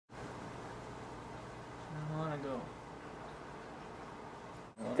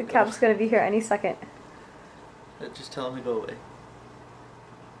The cab's gonna be here any second. Just tell him to go away.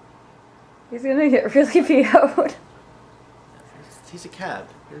 He's gonna get really beat out. He's a cab.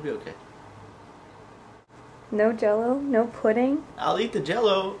 It'll be okay. No jello, no pudding. I'll eat the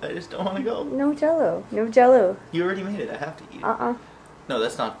jello. I just don't want to go. No jello, no jello. You already made it. I have to eat it. No,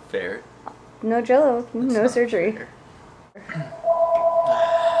 that's not fair. No jello, That's no not surgery. fair.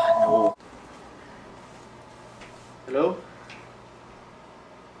 No. Hello?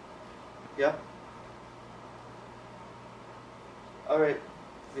 Yeah? Alright.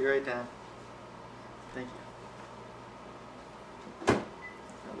 Be right down. Thank you. That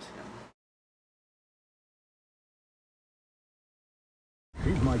was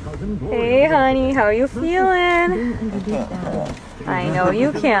him. Hey honey, how you feeling? I know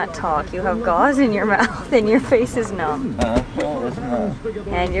you can't talk. You have gauze in your mouth and your face is numb.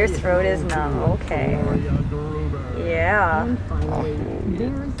 And your throat is numb. Okay. Yeah.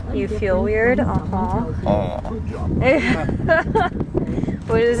 You feel weird?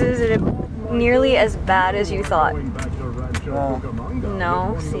 What is it nearly as bad as you thought?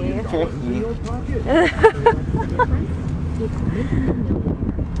 No, see?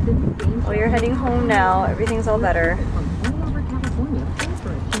 Well, you're heading home now. Everything's all better.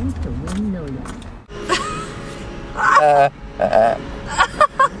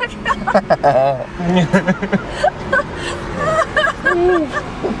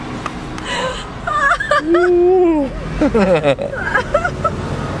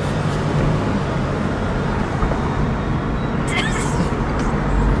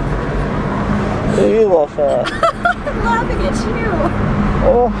 You laughing? I'm laughing at you.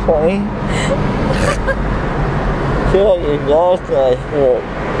 Oh, funny. I feel like you lost my throat.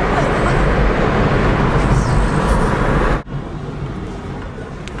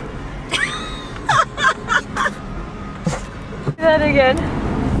 Do that again.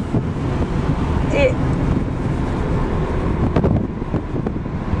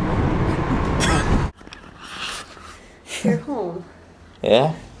 You're home.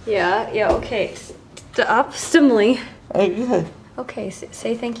 Yeah? Yeah, okay. Up, Stimuli. Oh, good. Okay,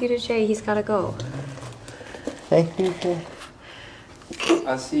 say thank you to Jay. He's gotta go. Thank you, Jay.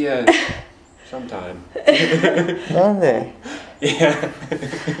 I'll see you sometime. Monday. Yeah.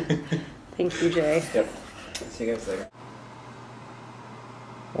 Thank you, Jay. Yep. See you guys later.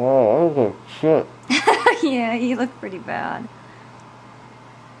 Wow, that was a shit. Yeah, you look pretty bad.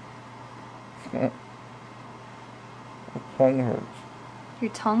 My tongue hurts.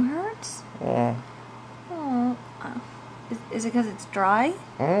 Your tongue hurts? Yeah. Oh. Is it because it's dry?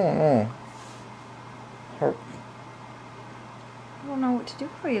 I don't know. Hurts. I don't know what to do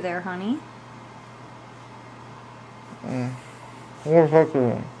for you there, honey. More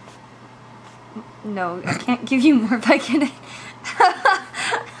Vicodin. No, I can't give you more Vicodin.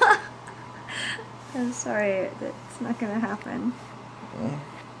 I'm sorry, that's not gonna happen.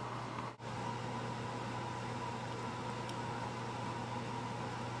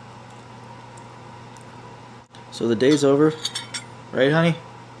 So the day's over, right, honey?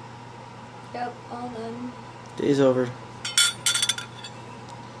 Yep, all done. Day's over.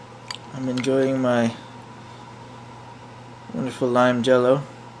 I'm enjoying my wonderful lime jello.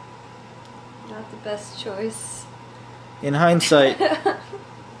 Not the best choice. In hindsight,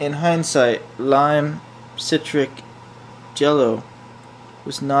 lime citric jello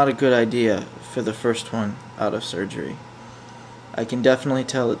was not a good idea for the first one out of surgery. I can definitely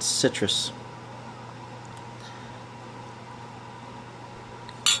tell it's citrus.